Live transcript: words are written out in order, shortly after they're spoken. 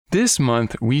This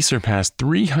month, we surpassed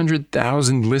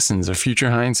 300,000 listens of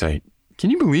Future Hindsight. Can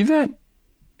you believe that?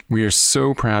 We are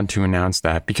so proud to announce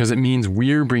that because it means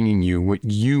we're bringing you what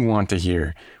you want to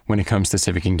hear when it comes to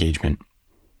civic engagement.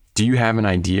 Do you have an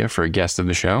idea for a guest of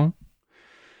the show?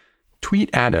 Tweet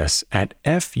at us at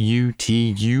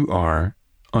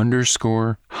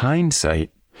FUTUR_hindsight.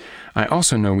 I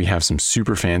also know we have some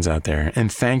super fans out there, and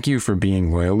thank you for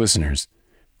being loyal listeners.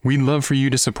 We'd love for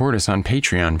you to support us on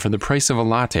Patreon for the price of a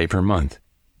latte per month.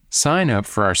 Sign up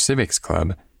for our Civics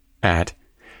Club at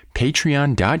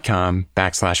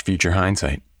patreon.com/Future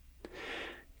Hindsight.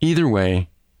 Either way,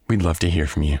 we'd love to hear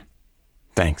from you.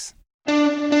 Thanks.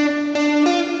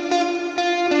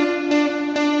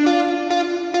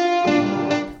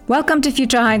 Welcome to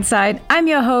Future Hindsight. I'm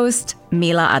your host,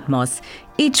 Mila Atmos.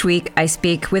 Each week, I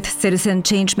speak with citizen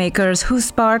changemakers who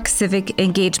spark civic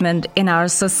engagement in our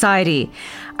society.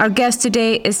 Our guest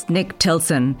today is Nick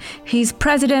Tilson. He's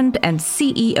president and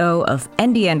CEO of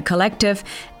NDN Collective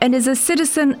and is a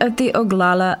citizen of the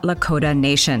Oglala Lakota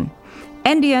Nation.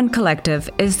 NDN Collective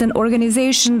is an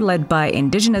organization led by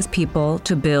Indigenous people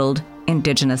to build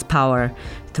Indigenous power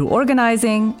through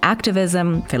organizing,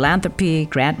 activism, philanthropy,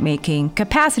 grant-making,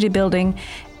 capacity building,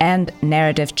 and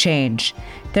narrative change.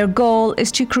 Their goal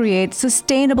is to create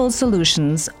sustainable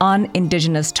solutions on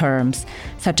Indigenous terms,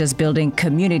 such as building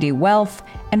community wealth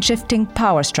and shifting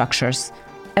power structures,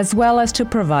 as well as to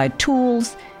provide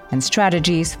tools and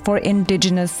strategies for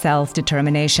Indigenous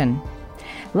self-determination.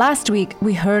 Last week,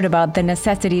 we heard about the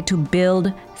necessity to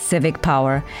build civic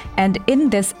power, and in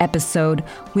this episode,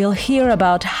 we'll hear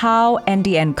about how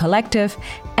NDN Collective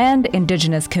and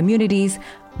Indigenous communities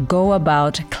go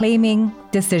about claiming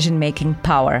decision-making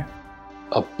power.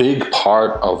 A big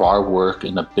part of our work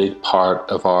and a big part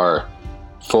of our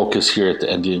focus here at the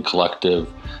NDN Collective,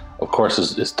 of course,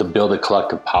 is to build a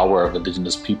collective power of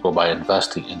Indigenous people by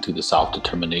investing into the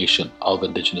self-determination of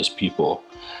Indigenous people.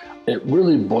 It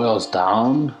really boils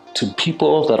down to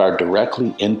people that are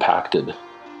directly impacted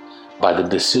by the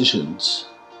decisions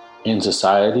in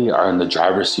society are in the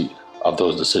driver's seat of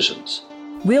those decisions.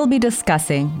 We'll be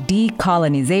discussing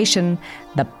decolonization,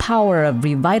 the power of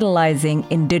revitalizing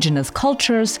Indigenous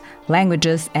cultures,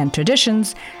 languages, and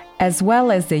traditions, as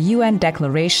well as the UN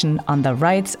Declaration on the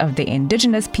Rights of the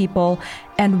Indigenous People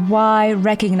and why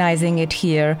recognizing it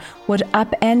here would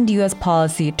upend U.S.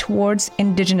 policy towards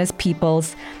Indigenous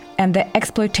peoples and the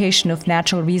exploitation of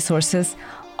natural resources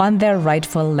on their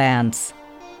rightful lands.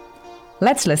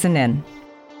 Let's listen in.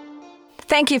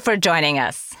 Thank you for joining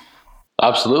us.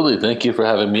 Absolutely. Thank you for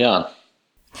having me on.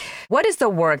 What is the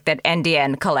work that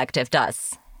NDN Collective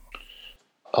does?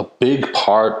 A big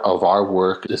part of our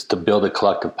work is to build a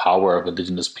collective power of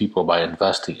Indigenous people by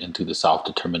investing into the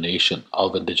self-determination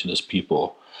of Indigenous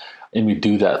people. And we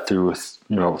do that through,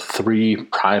 three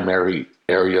primary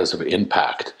areas of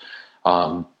impact.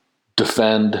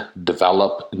 Defend,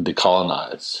 develop, and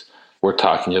decolonize. We're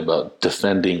talking about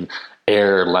defending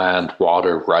air, land,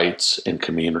 water, rights, and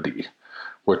community.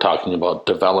 We're talking about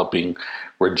developing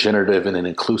regenerative and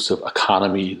inclusive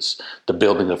economies, the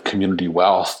building of community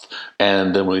wealth.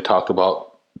 And then when we talk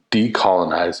about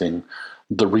decolonizing,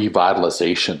 the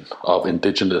revitalization of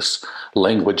Indigenous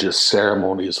languages,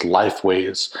 ceremonies,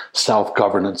 lifeways,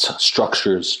 self-governance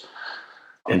structures,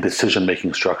 and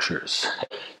decision-making structures.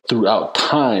 Throughout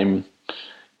time,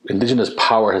 Indigenous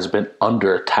power has been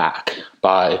under attack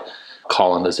by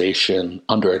colonization,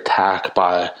 under attack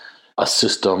by a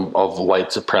system of white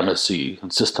supremacy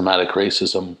and systematic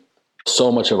racism.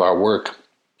 So much of our work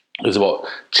is about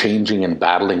changing and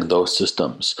battling those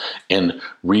systems and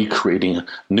recreating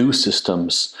new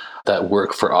systems that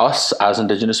work for us as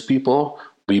Indigenous people.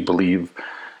 We believe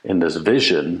in this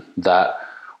vision that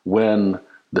when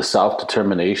the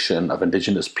self-determination of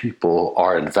Indigenous people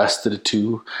are invested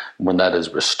to, when that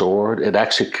is restored, it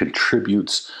actually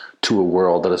contributes to a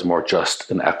world that is more just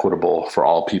and equitable for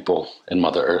all people in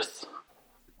Mother Earth.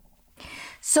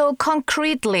 So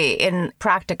concretely, in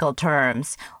practical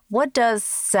terms, what does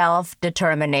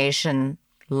self-determination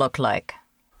look like?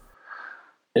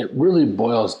 It really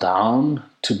boils down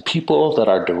to people that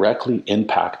are directly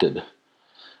impacted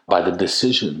by the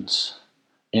decisions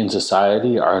in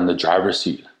society are in the driver's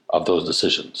seat of those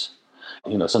decisions.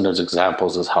 Sometimes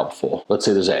examples is helpful. Let's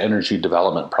say there's an energy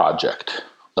development project.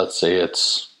 Let's say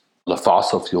it's the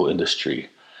fossil fuel industry,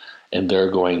 and they're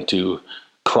going to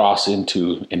cross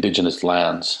into Indigenous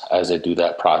lands as they do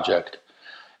that project.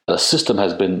 The system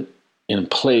has been in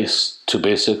place to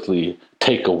basically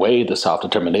take away the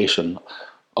self-determination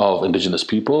of Indigenous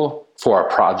people for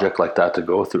a project like that to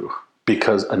go through.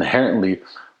 Because inherently,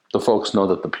 the folks know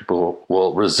that the people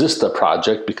will resist the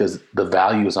project because the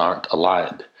values aren't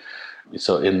aligned.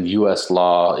 So in U.S.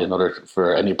 law, in order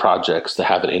for any projects to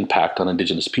have an impact on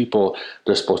Indigenous people,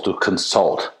 they're supposed to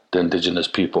consult the Indigenous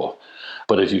people.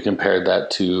 But if you compare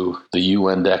that to the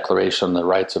UN Declaration on the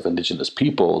Rights of Indigenous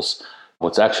Peoples,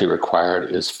 what's actually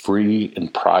required is free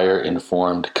and prior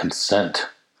informed consent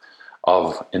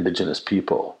of Indigenous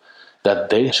people, that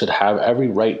they should have every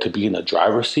right to be in the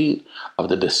driver's seat of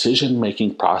the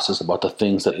decision-making process about the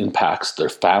things that impacts their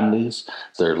families,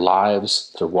 their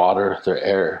lives, their water, their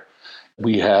air.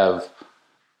 We have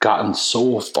gotten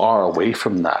so far away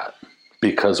from that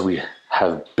because we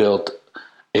have built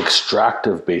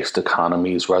extractive-based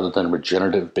economies rather than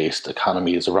regenerative-based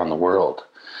economies around the world.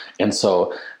 And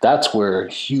so that's where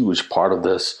a huge part of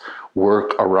this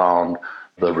work around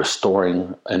the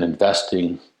restoring and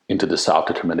investing into the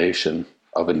self-determination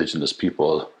of Indigenous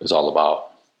people is all about.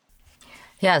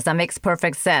 Yes, that makes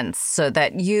perfect sense. So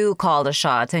that you call the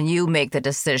shots and you make the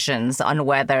decisions on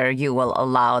whether you will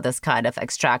allow this kind of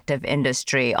extractive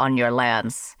industry on your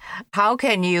lands. How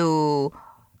can you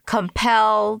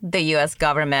compel the U.S.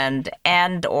 government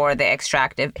and or the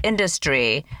extractive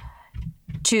industry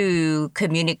to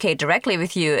communicate directly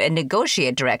with you and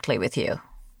negotiate directly with you?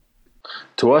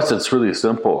 To us, it's really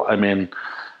simple. I mean,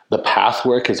 the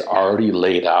pathwork is already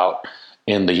laid out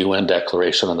in the UN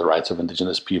Declaration on the Rights of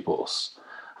Indigenous Peoples.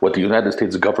 What the United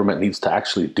States government needs to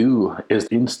actually do is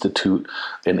institute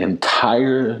an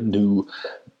entire new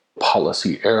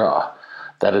policy era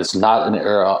that is not an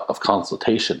era of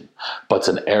consultation, but it's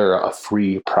an era of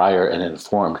free, prior, and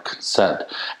informed consent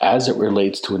as it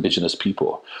relates to Indigenous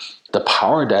people. The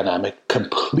power dynamic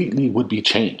completely would be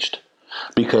changed,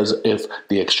 because if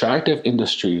the extractive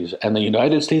industries and the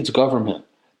United States government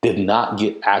did not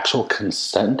get actual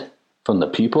consent from the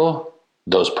people,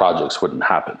 those projects wouldn't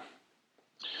happen.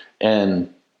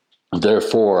 And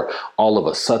therefore, all of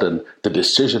a sudden, the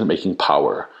decision-making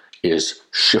power is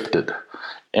shifted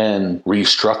and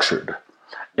restructured.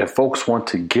 If folks want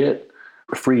to get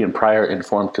free and prior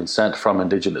informed consent from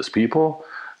Indigenous people,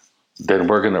 then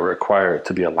we're going to require it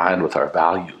to be aligned with our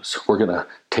values. We're going to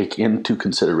take into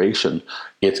consideration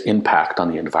its impact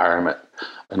on the environment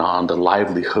and on the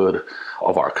livelihood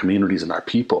of our communities and our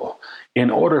people. In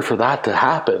order for that to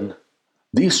happen,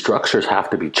 these structures have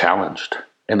to be challenged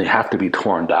and they have to be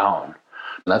torn down.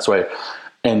 And that's why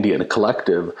Andean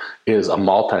Collective is a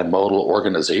multimodal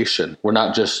organization. We're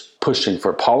not just pushing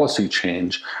for policy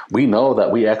change. We know that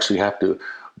we actually have to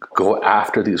go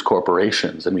after these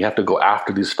corporations and we have to go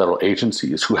after these federal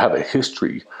agencies who have a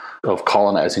history of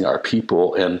colonizing our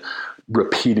people and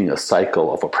repeating a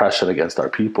cycle of oppression against our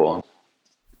people.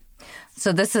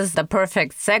 So this is the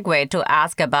perfect segue to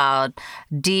ask about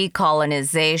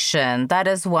decolonization. That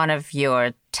is one of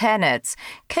your tenets.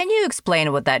 Can you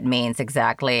explain what that means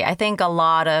exactly? I think a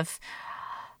lot of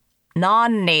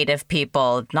non-native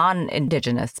people,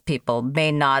 non-indigenous people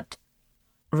may not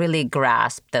really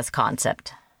grasp this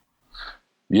concept.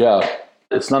 Yeah,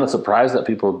 it's not a surprise that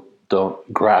people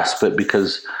don't grasp it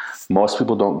because most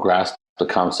people don't grasp the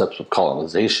concept of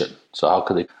colonization. So how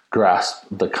could they grasp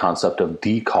the concept of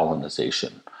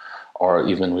decolonization, or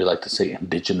even we like to say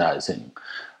indigenizing?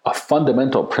 A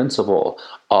fundamental principle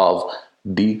of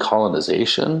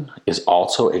decolonization is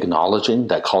also acknowledging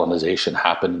that colonization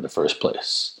happened in the first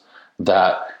place.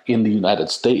 That in the United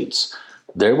States,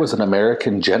 there was an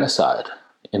American genocide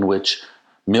in which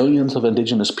millions of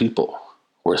Indigenous people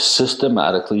were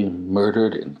systematically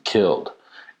murdered and killed,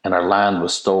 and our land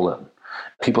was stolen.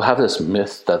 People have this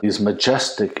myth that these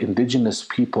majestic Indigenous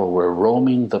people were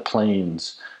roaming the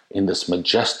plains in this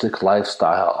majestic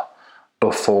lifestyle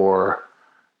before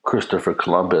Christopher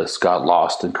Columbus got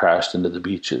lost and crashed into the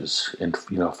beaches in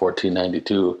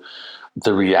 1492.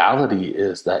 The reality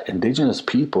is that Indigenous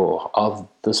people of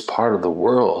this part of the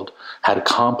world had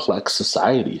complex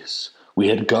societies. We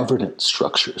had governance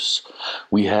structures.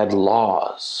 We had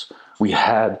laws. We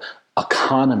had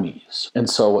economies. And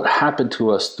so what happened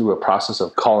to us through a process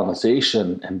of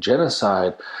colonization and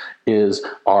genocide is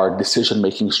our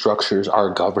decision-making structures, our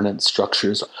governance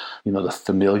structures, the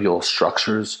familial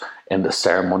structures and the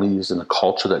ceremonies and the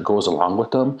culture that goes along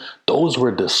with them, those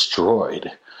were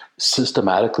destroyed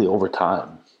systematically over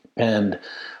time. And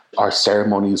our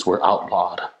ceremonies were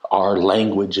outlawed. Our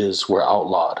languages were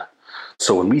outlawed.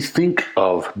 So when we think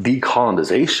of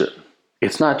decolonization,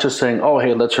 it's not just saying, oh,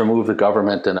 hey, let's remove the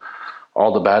government and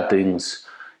all the bad things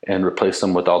and replace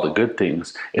them with all the good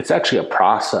things. It's actually a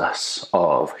process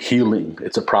of healing.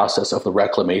 It's a process of the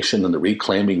reclamation and the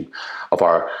reclaiming of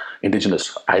our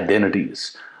Indigenous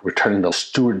identities, returning the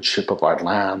stewardship of our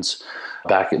lands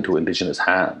back into Indigenous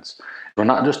hands. We're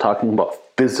not just talking about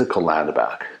physical land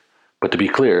back. But to be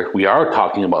clear, we are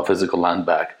talking about physical land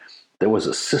back. There was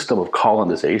a system of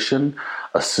colonization,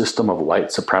 a system of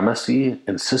white supremacy,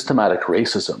 and systematic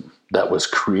racism that was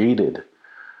created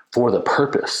for the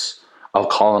purpose of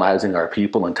colonizing our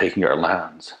people and taking our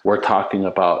lands. We're talking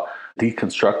about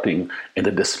deconstructing and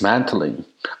the dismantling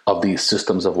of these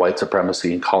systems of white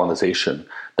supremacy and colonization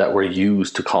that were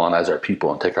used to colonize our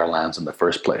people and take our lands in the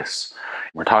first place.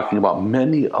 We're talking about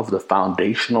many of the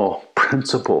foundational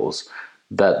principles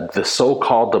that the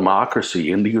so-called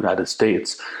democracy in the United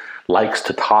States likes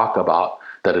to talk about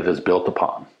that it is built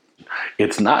upon.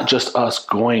 It's not just us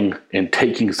going and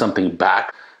taking something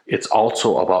back. It's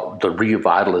also about the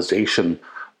revitalization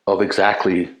of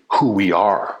exactly who we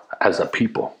are as a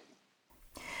people.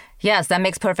 Yes, that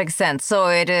makes perfect sense. So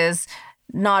it is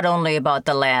not only about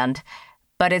the land,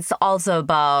 but it's also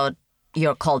about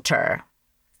your culture.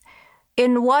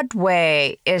 In what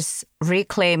way is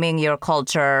reclaiming your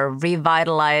culture,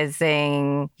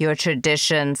 revitalizing your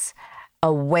traditions,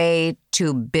 a way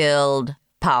to build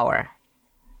power?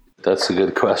 That's a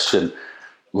good question.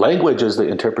 Language is the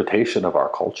interpretation of our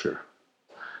culture.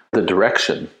 The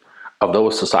direction of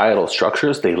those societal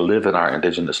structures, they live in our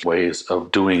indigenous ways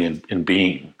of doing and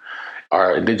being.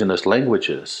 Our indigenous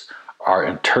languages are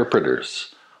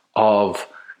interpreters of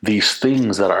these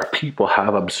things that our people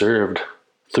have observed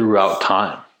throughout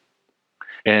time.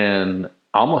 And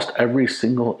almost every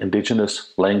single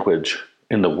indigenous language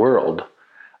in the world,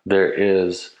 there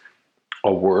is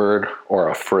a word or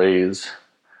a phrase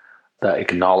that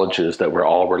acknowledges that we're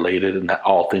all related and that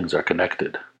all things are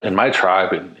connected. In my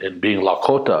tribe, in being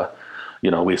Lakota,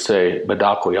 we say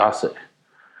Medako Yase,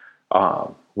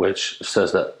 which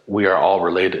says that we are all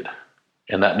related.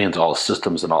 And that means all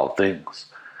systems and all things.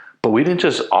 But we didn't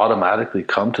just automatically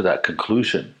come to that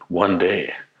conclusion one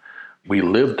day. We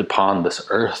lived upon this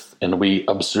earth and we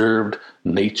observed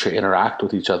nature interact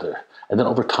with each other. And then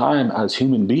over time, as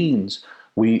human beings,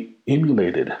 we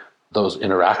emulated those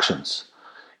interactions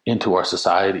into our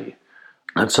society.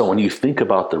 And so when you think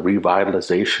about the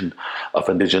revitalization of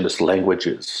indigenous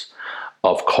languages,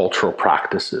 of cultural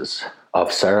practices,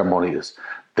 of ceremonies,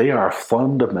 they are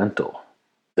fundamental.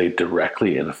 They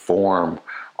directly inform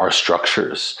our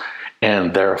structures,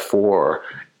 and therefore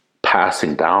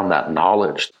passing down that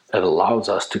knowledge that allows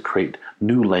us to create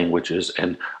new languages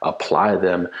and apply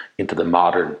them into the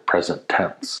modern present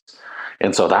tense.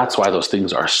 And so that's why those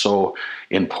things are so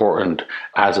important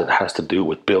as it has to do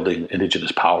with building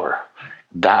indigenous power.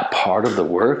 That part of the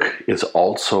work is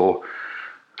also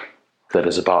that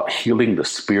is about healing the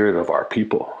spirit of our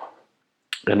people.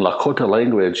 In Lakota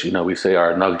language, we say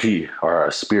our nagi, or our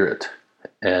spirit,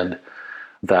 and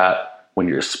that when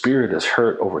your spirit is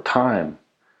hurt over time,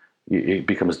 it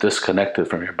becomes disconnected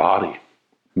from your body.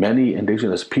 Many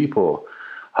indigenous people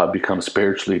have become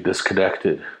spiritually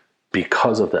disconnected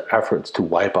because of the efforts to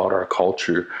wipe out our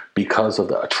culture, because of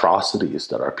the atrocities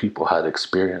that our people had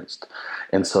experienced.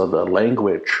 And so the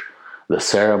language, the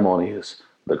ceremonies,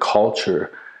 the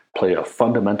culture play a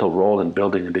fundamental role in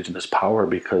building indigenous power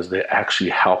because they actually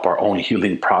help our own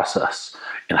healing process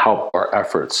and help our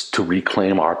efforts to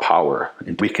reclaim our power.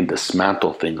 And we can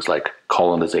dismantle things like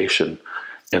colonization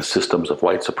and systems of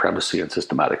white supremacy and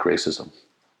systematic racism.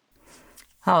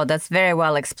 Oh, that's very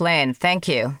well explained. Thank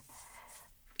you.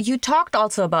 You talked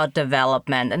also about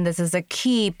development, and this is a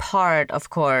key part, of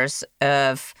course,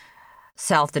 of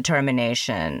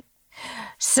self-determination.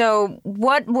 So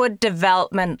what would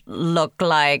development look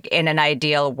like in an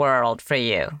ideal world for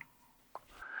you?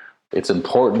 It's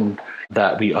important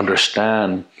that we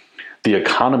understand the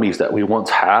economies that we once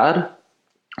had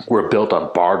were built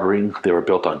on bartering, they were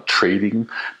built on trading,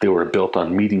 they were built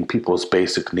on meeting people's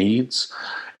basic needs.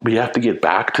 We have to get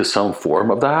back to some form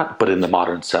of that, but in the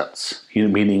modern sense.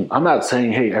 Meaning, I'm not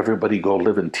saying, hey, everybody go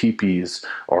live in teepees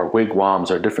or wigwams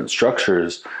or different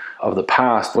structures of the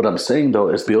past. What I'm saying, though,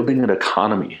 is building an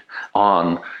economy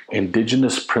on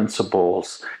indigenous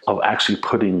principles of actually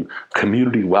putting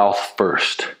community wealth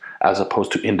first as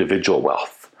opposed to individual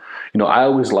wealth. I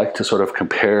always like to sort of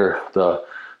compare the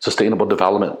sustainable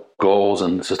development goals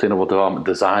and sustainable development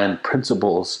design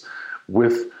principles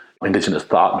with indigenous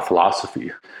thought and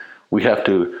philosophy. We have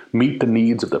to meet the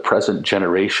needs of the present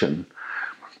generation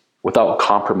without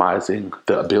compromising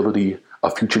the ability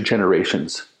of future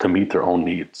generations to meet their own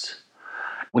needs.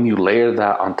 When you layer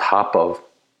that on top of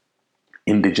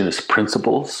indigenous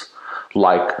principles,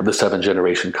 like the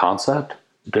 7-generation concept,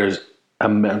 there's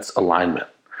immense alignment.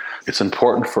 It's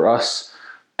important for us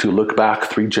to look back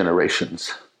 3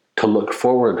 generations, to look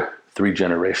forward 3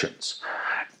 generations,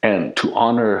 and to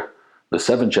honor the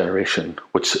 7th generation,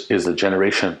 which is the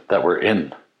generation that we're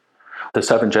in. the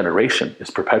seventh generation is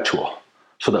perpetual,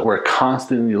 so that we're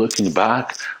constantly looking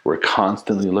back, we're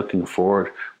constantly looking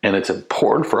forward. And it's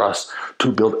important for us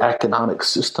to build economic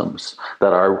systems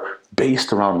that are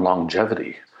based around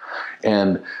longevity.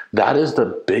 And that is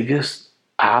the biggest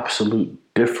absolute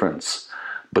difference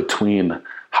between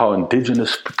how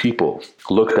indigenous people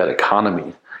looked at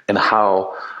economy and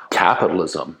how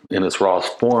capitalism in its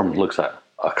rawest form looks at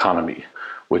economy,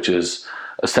 which is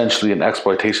essentially an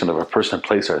exploitation of a person,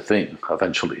 place, or thing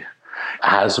eventually.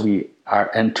 As we are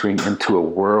entering into a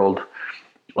world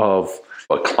of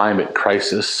a climate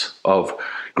crisis, of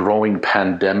growing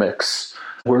pandemics,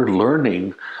 we're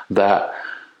learning that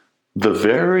the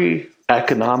very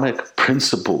economic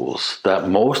principles that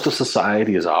most of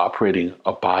society is operating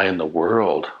by in the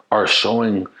world are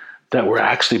showing that we're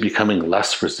actually becoming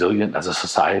less resilient as a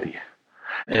society.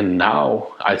 And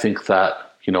now I think that,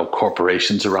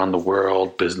 corporations around the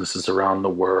world, businesses around the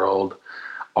world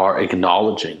are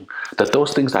acknowledging that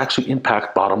those things actually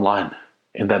impact bottom line.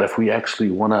 And that if we actually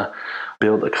want to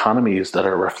build economies that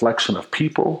are a reflection of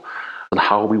people and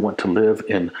how we want to live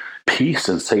in peace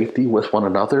and safety with one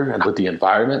another and with the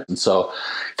environment. And so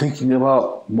thinking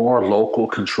about more local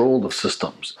control of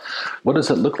systems. What does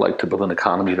it look like to build an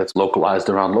economy that's localized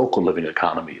around local living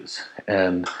economies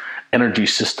and energy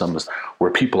systems where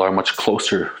people are much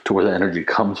closer to where the energy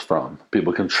comes from?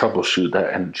 People can troubleshoot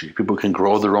that energy. People can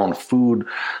grow their own food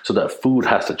so that food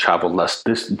has to travel less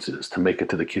distances to make it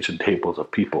to the kitchen tables of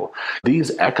people.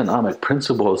 These economic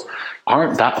principles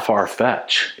aren't that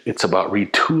far-fetched. It's about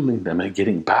retooling them and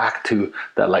getting back to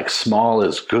that small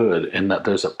is good, and that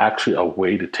there's actually a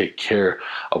way to take care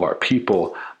of our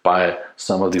people by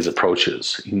some of these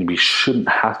approaches. We shouldn't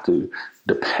have to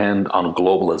depend on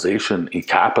globalization and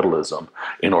capitalism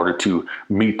in order to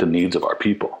meet the needs of our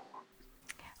people.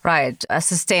 Right. A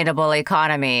sustainable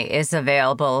economy is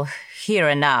available here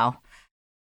and now.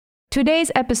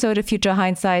 Today's episode of Future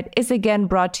Hindsight is again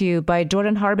brought to you by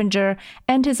Jordan Harbinger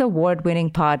and his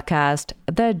award-winning podcast,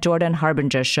 The Jordan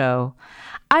Harbinger Show.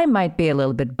 I might be a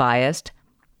little bit biased,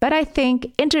 but I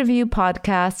think interview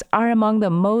podcasts are among the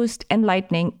most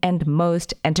enlightening and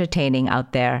most entertaining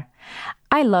out there.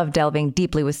 I love delving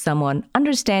deeply with someone,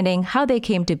 understanding how they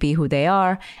came to be who they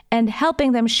are, and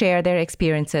helping them share their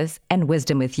experiences and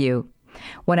wisdom with you.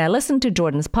 When I listen to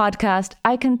Jordan's podcast,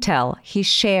 I can tell he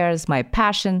shares my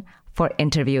passion for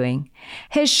interviewing.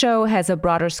 His show has a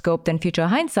broader scope than Future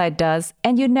Hindsight does,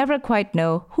 and you never quite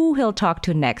know who he'll talk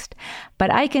to next,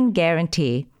 but I can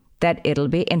guarantee that it'll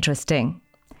be interesting.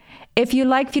 If you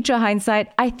like Future Hindsight,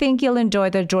 I think you'll enjoy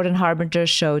the Jordan Harbinger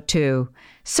Show too.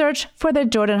 Search for the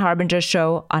Jordan Harbinger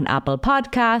Show on Apple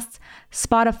Podcasts,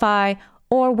 Spotify,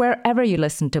 or wherever you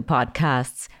listen to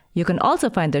podcasts. You can also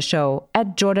find the show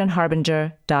at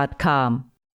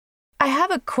jordanharbinger.com. I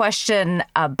have a question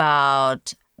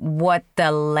about what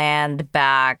the Land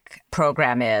Back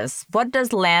program is. What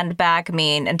does Land Back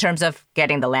mean in terms of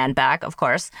getting the land back, of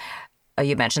course?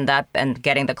 You mentioned that, and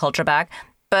getting the culture back.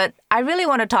 But I really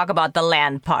want to talk about the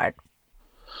land part.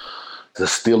 The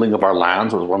stealing of our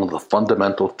lands was one of the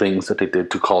fundamental things that they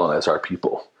did to colonize our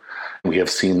people. We have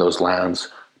seen those lands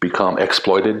become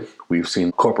exploited. We've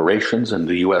seen corporations and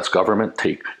the U.S. government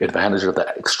take advantage of the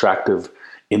extractive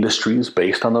industries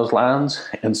based on those lands.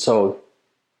 And so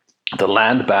the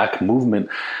land back movement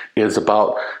is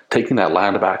about taking that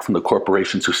land back from the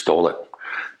corporations who stole it,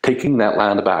 taking that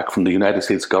land back from the United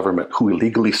States government who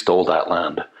illegally stole that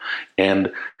land,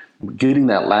 and getting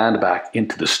that land back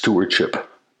into the stewardship,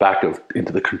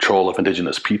 into the control of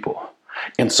indigenous people.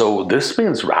 And so this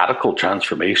means radical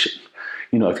transformation.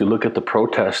 If you look at the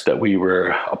protests that we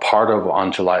were a part of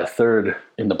on July 3rd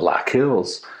in the Black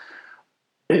Hills,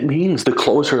 it means the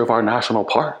closure of our national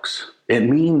parks. It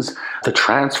means the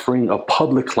transferring of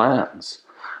public lands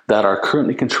that are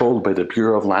currently controlled by the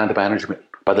Bureau of Land Management,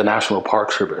 by the National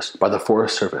Park Service, by the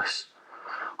Forest Service,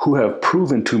 who have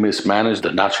proven to mismanage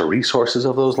the natural resources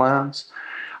of those lands.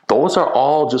 Those are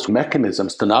all just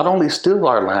mechanisms to not only steal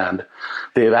our land,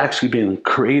 they have actually been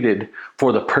created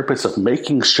for the purpose of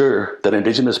making sure that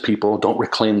indigenous people don't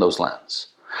reclaim those lands.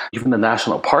 Even the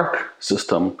national park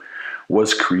system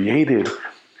was created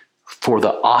for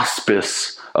the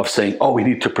auspice of saying, we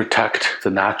need to protect the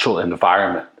natural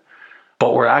environment.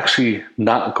 But we're actually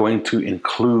not going to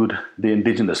include the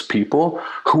indigenous people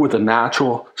who are the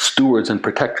natural stewards and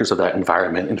protectors of that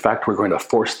environment. In fact, we're going to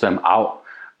force them out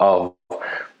of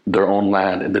their own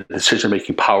land and the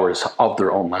decision-making powers of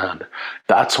their own land.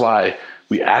 That's why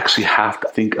we actually have to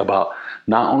think about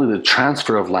not only the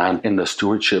transfer of land and the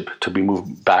stewardship to be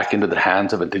moved back into the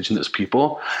hands of indigenous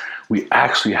people, we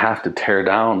actually have to tear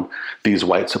down these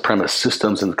white supremacist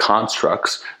systems and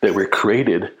constructs that were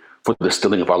created for the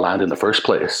stealing of our land in the first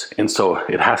place. And so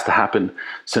it has to happen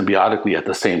symbiotically at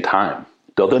the same time.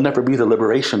 There'll never be the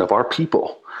liberation of our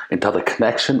people until the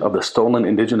connection of the stolen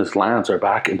indigenous lands are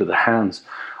back into the hands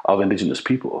of indigenous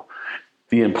people.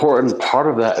 The important part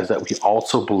of that is that we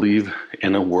also believe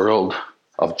in a world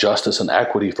of justice and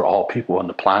equity for all people on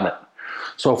the planet.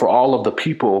 So for all of the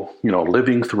people,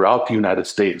 living throughout the United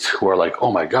States who are like,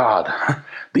 oh my God,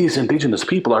 these indigenous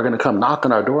people are going to come knock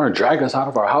on our door and drag us out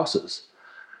of our houses.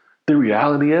 The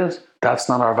reality is that's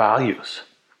not our values.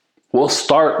 We'll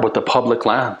start with the public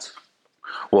lands.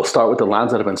 We'll start with the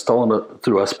lands that have been stolen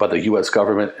through us by the US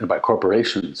government and by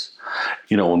corporations.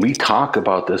 When we talk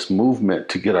about this movement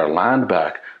to get our land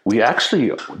back, we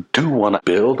actually do want to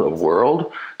build a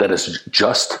world that is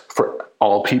just for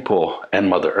all people and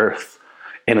Mother Earth.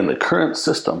 And in the current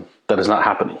system, that is not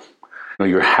happening.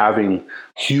 You're having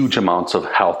huge amounts of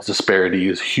health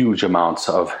disparities, huge amounts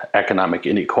of economic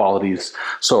inequalities.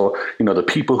 So, the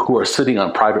people who are sitting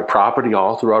on private property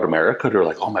all throughout America, they're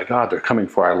like, oh my God, they're coming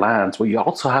for our lands. Well, you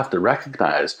also have to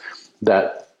recognize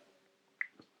that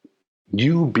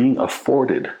you being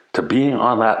afforded to being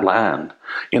on that land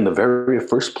in the very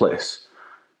first place,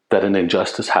 that an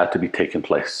injustice had to be taken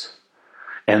place.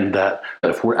 And that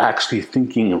if we're actually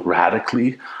thinking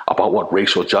radically about what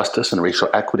racial justice and racial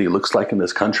equity looks like in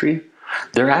this country,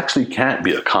 there actually can't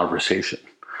be a conversation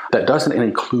that doesn't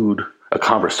include a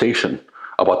conversation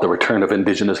about the return of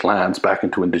indigenous lands back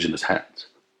into indigenous hands.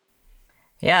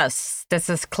 Yes, this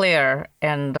is clear.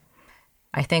 And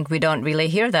I think we don't really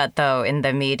hear that, though, in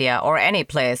the media or any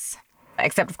place,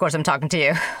 except, of course, I'm talking to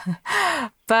you.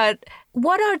 But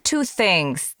what are two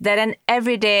things that an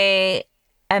everyday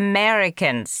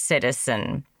American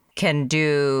citizen can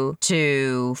do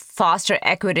to foster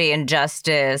equity and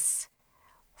justice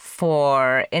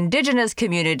for indigenous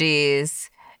communities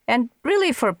and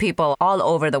really for people all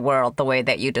over the world, the way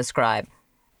that you describe?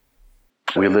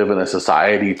 We live in a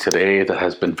society today that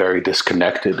has been very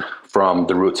disconnected from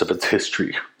the roots of its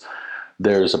history.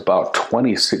 There's about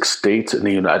 26 states in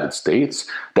the United States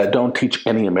that don't teach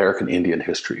any American Indian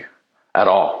history at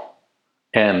all.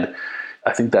 And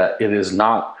I think that it is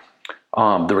not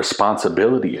the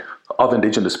responsibility of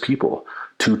indigenous people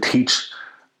to teach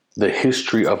the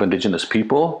history of indigenous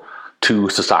people to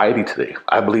society today.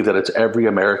 I believe that it's every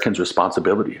American's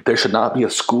responsibility. There should not be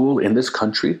a school in this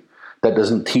country that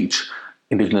doesn't teach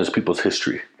indigenous people's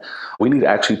history. We need to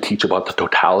actually teach about the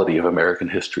totality of American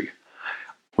history.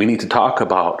 We need to talk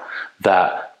about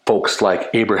that folks like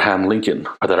Abraham Lincoln,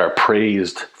 that are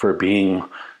praised for being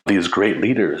these great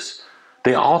leaders,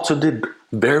 they also did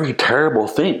very terrible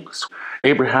things.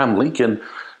 Abraham Lincoln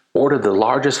ordered the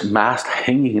largest mass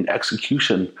hanging and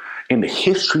execution in the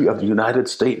history of the United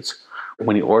States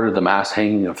when he ordered the mass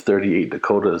hanging of 38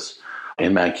 Dakotas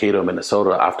in Mankato,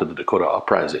 Minnesota after the Dakota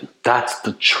Uprising. That's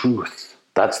the truth.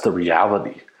 That's the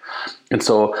reality. And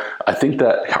so I think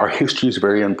that our history is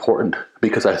very important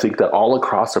because I think that all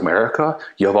across America,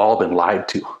 you've all been lied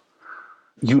to.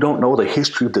 You don't know the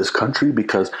history of this country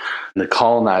because the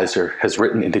colonizer has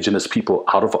written indigenous people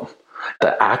out of them.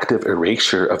 The active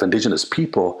erasure of indigenous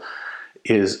people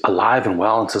is alive and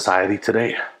well in society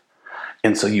today.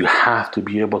 And so you have to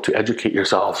be able to educate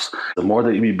yourselves. The more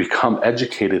that you become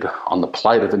educated on the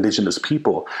plight of indigenous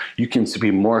people, you can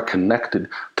be more connected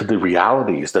to the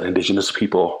realities that indigenous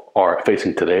people are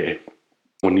facing today.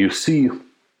 When you see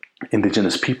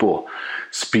indigenous people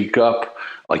speak up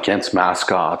against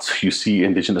mascots, you see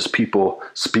indigenous people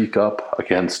speak up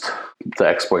against the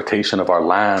exploitation of our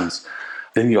lands,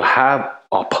 then you have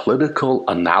a political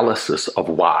analysis of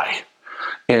why.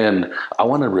 And I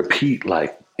want to repeat,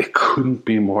 it couldn't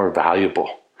be more valuable.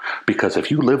 Because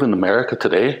if you live in America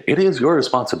today, it is your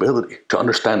responsibility to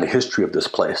understand the history of this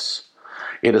place.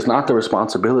 It is not the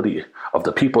responsibility of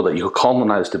the people that you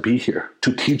colonized to be here,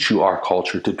 to teach you our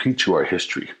culture, to teach you our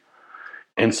history.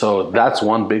 And so that's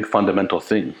one big fundamental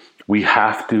thing. We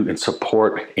have to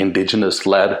support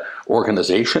indigenous-led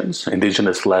organizations,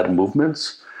 indigenous-led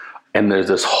movements. And there's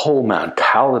this whole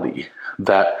mentality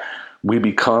that we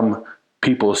become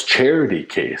people's charity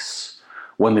case,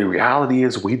 when the reality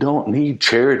is we don't need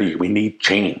charity, we need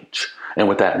change. And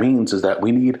what that means is that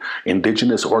we need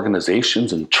indigenous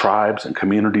organizations and tribes and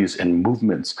communities and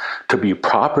movements to be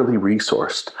properly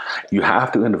resourced. You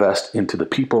have to invest into the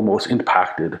people most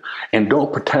impacted, and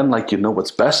don't pretend like you know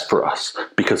what's best for us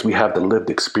because we have the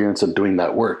lived experience of doing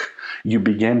that work. You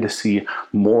begin to see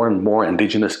more and more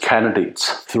indigenous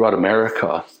candidates throughout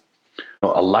America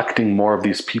electing more of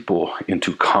these people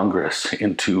into Congress,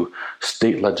 into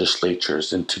state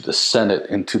legislatures, into the Senate,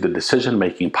 into the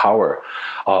decision-making power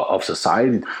of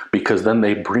society, because then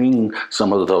they bring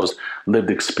some of those lived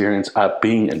experience at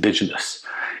being indigenous.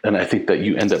 And I think that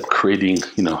you end up creating,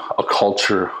 a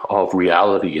culture of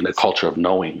reality and a culture of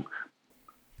knowing.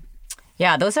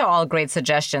 Yeah, those are all great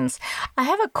suggestions. I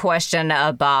have a question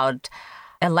about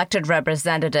elected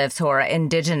representatives who are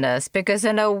indigenous, because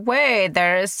in a way,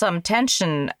 there is some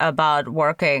tension about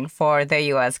working for the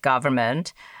U.S.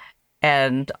 government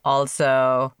and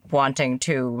also wanting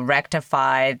to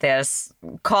rectify this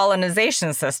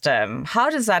colonization system. How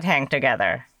does that hang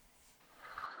together?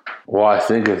 Well, I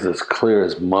think it's as clear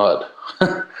as mud,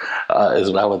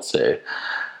 is what I would say.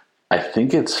 I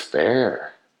think it's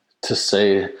fair to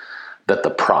say that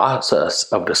the process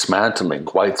of dismantling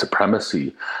white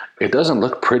supremacy, it doesn't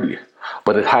look pretty,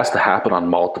 but it has to happen on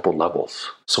multiple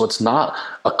levels. So it's not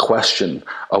a question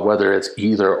of whether it's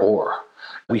either or.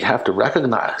 We have to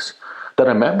recognize that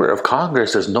a member of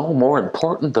Congress is no more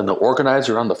important than the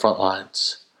organizer on the front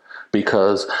lines,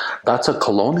 because that's a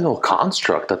colonial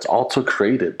construct that's also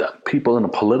created that people in a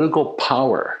political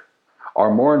power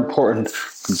are more important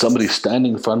than somebody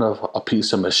standing in front of a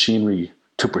piece of machinery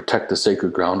to protect the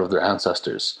sacred ground of their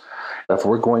ancestors. If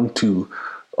we're going to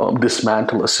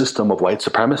dismantle a system of white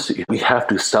supremacy, we have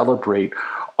to celebrate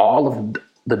all of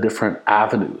the different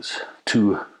avenues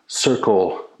to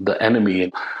circle the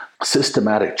enemy.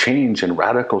 Systematic change and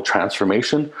radical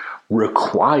transformation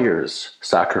requires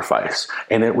sacrifice,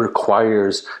 and it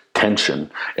requires tension.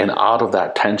 And out of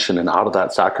that tension and out of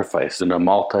that sacrifice in a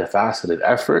multifaceted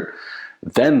effort,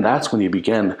 then that's when you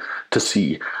begin to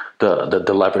see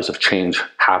the levers of change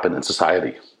happen in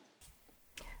society.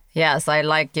 Yes, I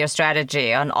like your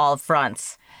strategy on all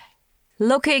fronts.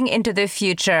 Looking into the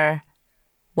future,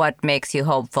 what makes you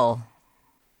hopeful?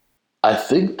 I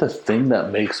think the thing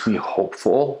that makes me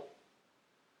hopeful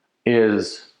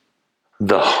is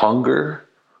the hunger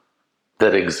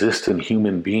that exists in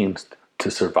human beings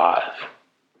to survive.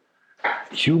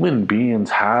 Human beings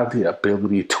have the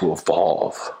ability to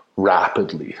evolve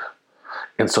rapidly.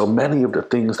 And so many of the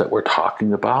things that we're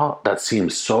talking about that seem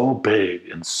so big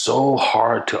and so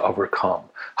hard to overcome.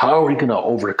 How are we going to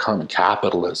overcome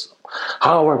capitalism?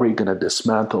 How are we going to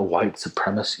dismantle white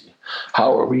supremacy?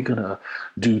 How are we going to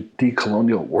do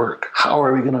decolonial work? How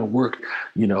are we going to work,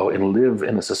 and live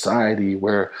in a society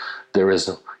where there is,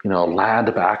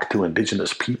 land back to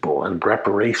indigenous people and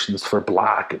reparations for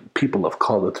Black and people of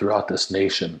color throughout this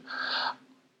nation?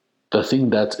 The thing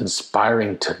that's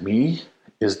inspiring to me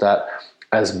is that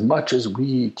as much as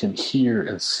we can hear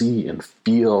and see and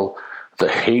feel the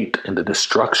hate and the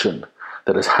destruction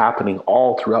that is happening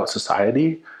all throughout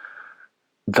society,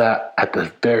 that at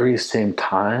the very same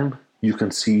time, you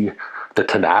can see the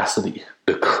tenacity,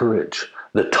 the courage,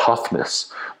 the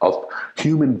toughness of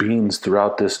human beings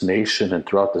throughout this nation and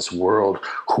throughout this world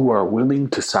who are willing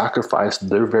to sacrifice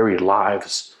their very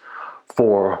lives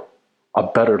for a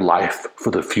better life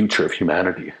for the future of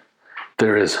humanity.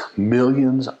 There is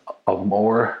millions of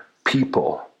more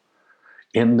people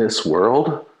in this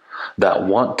world that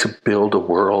want to build a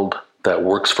world that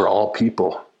works for all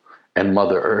people and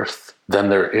Mother Earth than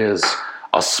there is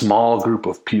a small group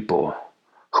of people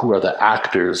who are the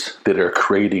actors that are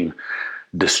creating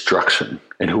destruction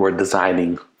and who are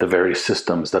designing the very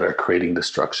systems that are creating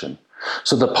destruction.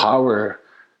 So the power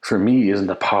for me is in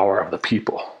the power of the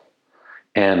people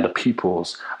and the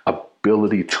people's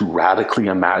ability to radically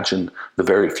imagine the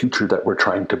very future that we're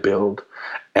trying to build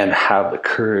and have the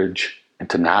courage and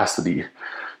tenacity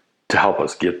to help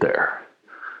us get there.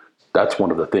 That's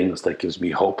one of the things that gives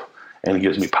me hope and it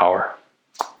gives me power.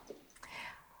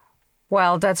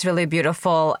 Well, that's really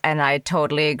beautiful, and I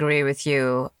totally agree with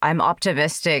you. I'm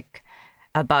optimistic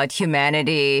about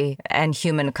humanity and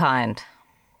humankind.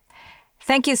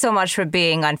 Thank you so much for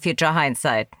being on Future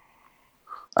Hindsight.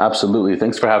 Absolutely.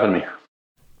 Thanks for having me.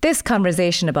 This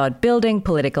conversation about building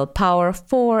political power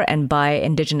for and by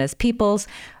Indigenous peoples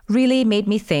really made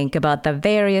me think about the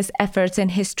various efforts in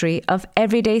history of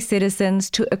everyday citizens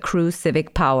to accrue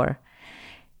civic power.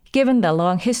 Given the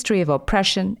long history of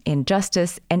oppression,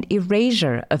 injustice, and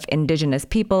erasure of Indigenous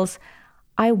peoples,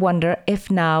 I wonder if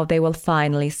now they will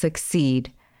finally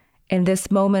succeed in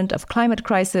this moment of climate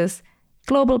crisis,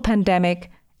 global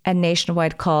pandemic, and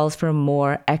nationwide calls for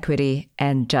more equity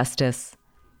and justice.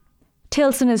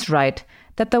 Tilson is right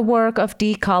that the work of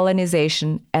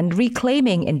decolonization and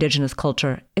reclaiming Indigenous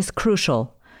culture is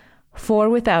crucial, for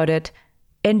without it,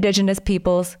 Indigenous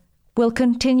peoples will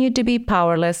continue to be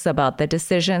powerless about the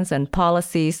decisions and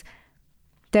policies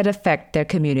that affect their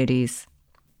communities.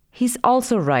 He's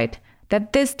also right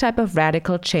that this type of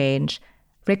radical change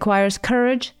requires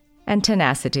courage and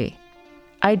tenacity.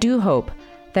 I do hope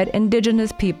that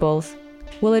Indigenous peoples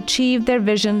will achieve their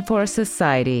vision for a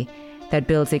society that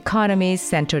builds economies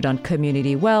centered on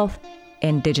community wealth,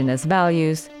 Indigenous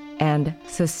values, and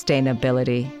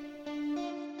sustainability.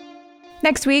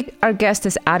 Next week, our guest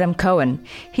is Adam Cohen.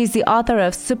 He's the author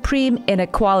of Supreme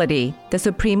Inequality, the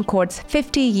Supreme Court's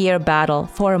 50-year battle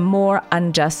for a more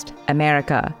unjust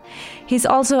America. He's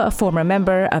also a former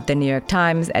member of the New York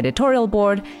Times editorial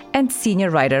board and senior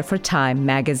writer for Time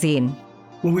magazine.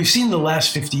 What we've seen in the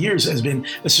last 50 years has been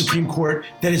a Supreme Court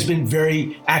that has been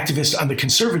very activist on the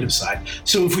conservative side.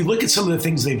 So if we look at some of the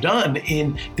things they've done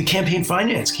in the campaign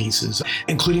finance cases,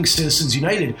 including Citizens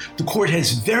United, the court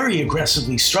has very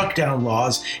aggressively struck down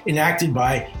laws enacted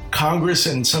by Congress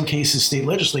and in some cases state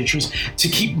legislatures to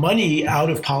keep money out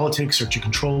of politics or to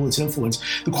control its influence.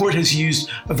 The court has used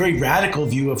a very radical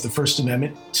view of the First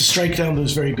Amendment to strike down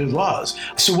those very good laws.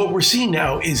 So what we're seeing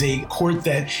now is a court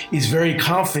that is very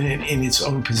confident in its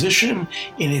own position,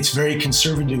 in its very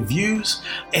conservative views,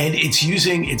 and it's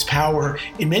using its power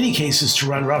in many cases to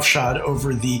run roughshod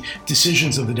over the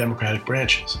decisions of the Democratic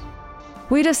branches.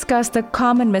 We discussed the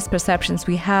common misperceptions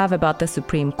we have about the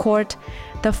Supreme Court,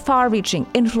 the far-reaching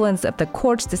influence of the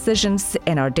court's decisions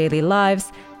in our daily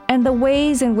lives, and the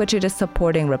ways in which it is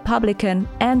supporting Republican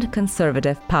and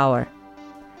conservative power.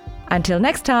 Until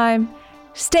next time,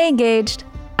 stay engaged.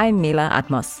 I'm Mila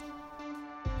Atmos.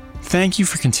 Thank you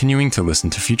for continuing to listen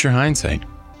to Future Hindsight.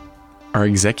 Our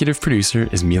executive producer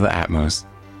is Mila Atmos,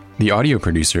 the audio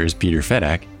producer is Peter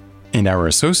Fedak, and our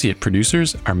associate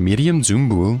producers are Miriam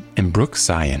Zumbul and Brooke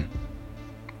Sayan.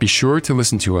 Be sure to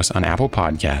listen to us on Apple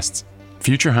Podcasts,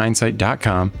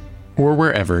 futurehindsight.com, or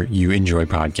wherever you enjoy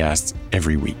podcasts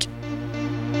every week.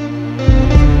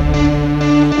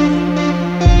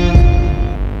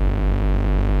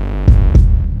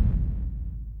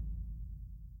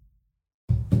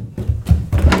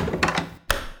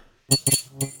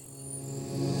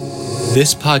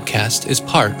 This podcast is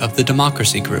part of the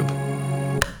Democracy Group.